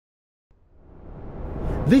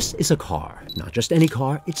This is a car, not just any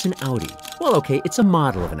car, it's an Audi. Well, okay, it's a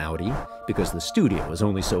model of an Audi, because the studio is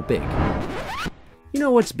only so big. You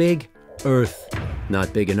know what's big? Earth.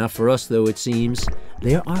 Not big enough for us, though, it seems.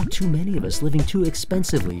 There are too many of us living too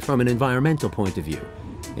expensively from an environmental point of view.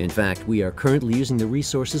 In fact, we are currently using the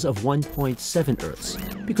resources of 1.7 Earths,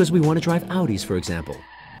 because we want to drive Audis, for example.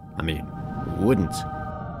 I mean, who wouldn't?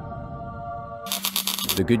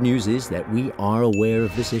 The good news is that we are aware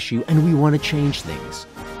of this issue and we want to change things.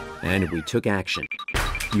 And we took action.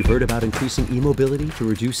 You've heard about increasing e-mobility to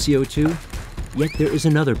reduce CO2? Yet there is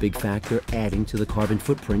another big factor adding to the carbon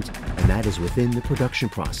footprint, and that is within the production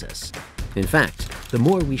process. In fact, the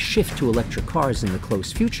more we shift to electric cars in the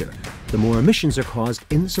close future, the more emissions are caused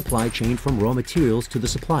in the supply chain from raw materials to the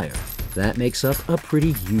supplier. That makes up a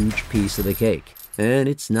pretty huge piece of the cake. And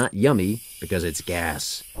it's not yummy because it's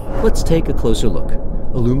gas. Let's take a closer look.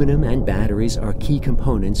 Aluminum and batteries are key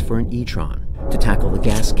components for an e-tron. To tackle the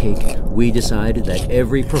gas cake, we decided that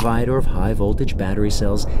every provider of high-voltage battery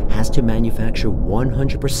cells has to manufacture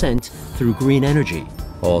 100% through green energy.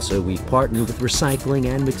 Also, we've partnered with recycling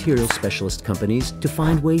and material specialist companies to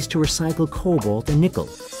find ways to recycle cobalt and nickel.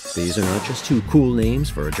 These are not just two cool names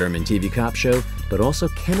for a German TV cop show, but also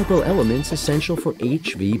chemical elements essential for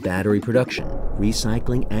HV battery production.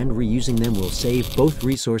 Recycling and reusing them will save both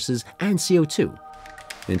resources and CO2.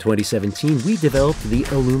 In 2017, we developed the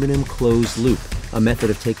Aluminium Closed Loop, a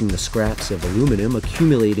method of taking the scraps of aluminum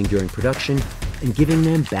accumulating during production and giving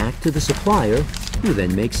them back to the supplier, who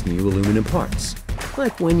then makes new aluminum parts.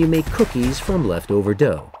 Like when you make cookies from leftover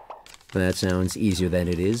dough. That sounds easier than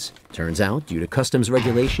it is. Turns out, due to customs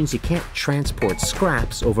regulations, you can't transport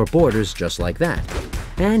scraps over borders just like that.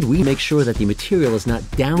 And we make sure that the material is not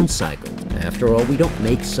downcycled. After all, we don't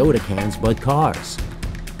make soda cans but cars.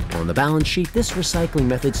 On the balance sheet, this recycling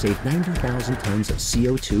method saved 90,000 tons of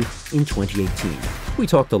CO2 in 2018. We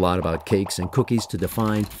talked a lot about cakes and cookies to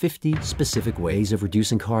define 50 specific ways of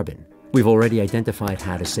reducing carbon. We've already identified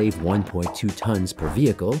how to save 1.2 tons per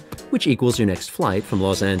vehicle, which equals your next flight from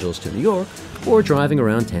Los Angeles to New York, or driving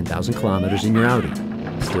around 10,000 kilometers in your Audi.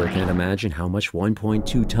 Still can't imagine how much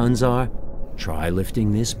 1.2 tons are? Try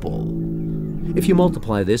lifting this bull. If you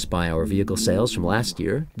multiply this by our vehicle sales from last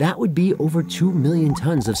year, that would be over 2 million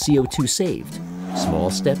tons of CO2 saved. Small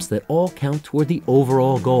steps that all count toward the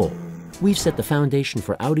overall goal. We've set the foundation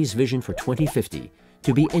for Audi's vision for 2050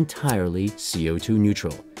 to be entirely CO2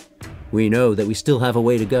 neutral. We know that we still have a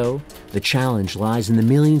way to go. The challenge lies in the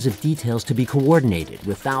millions of details to be coordinated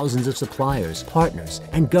with thousands of suppliers, partners,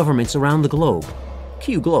 and governments around the globe.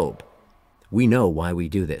 Cue globe. We know why we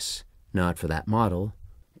do this. Not for that model,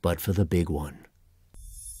 but for the big one.